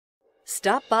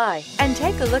Stop by and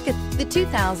take a look at the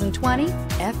 2020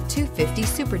 F-250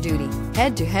 Super Duty.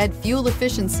 Head-to-head fuel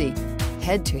efficiency,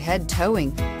 head-to-head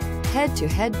towing,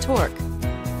 head-to-head torque.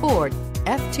 Ford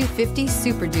F-250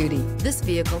 Super Duty. This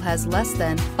vehicle has less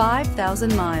than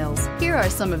 5,000 miles. Here are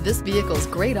some of this vehicle's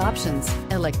great options: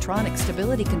 electronic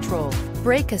stability control,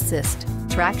 brake assist,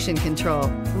 traction control,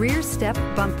 rear step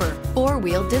bumper,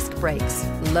 four-wheel disc brakes,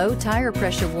 low tire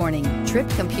pressure warning, trip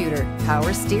computer,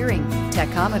 power steering,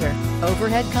 tachometer,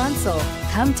 overhead console.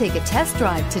 Come take a test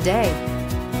drive today.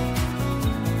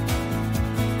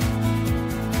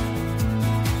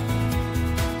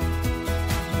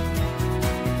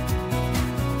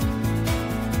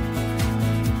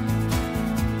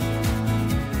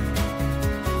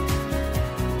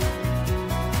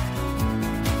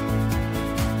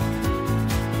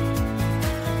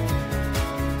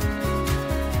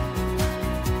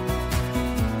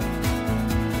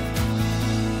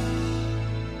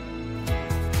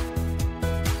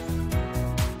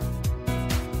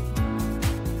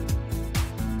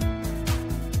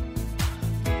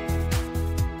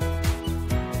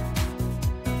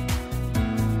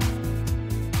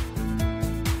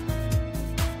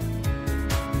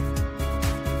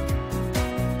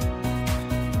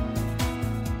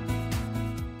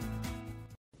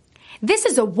 This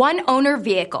is a one-owner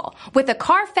vehicle with a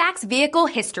Carfax Vehicle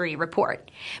History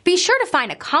Report. Be sure to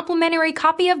find a complimentary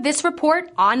copy of this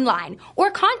report online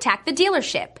or contact the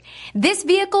dealership. This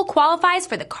vehicle qualifies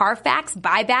for the Carfax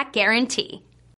Buyback Guarantee.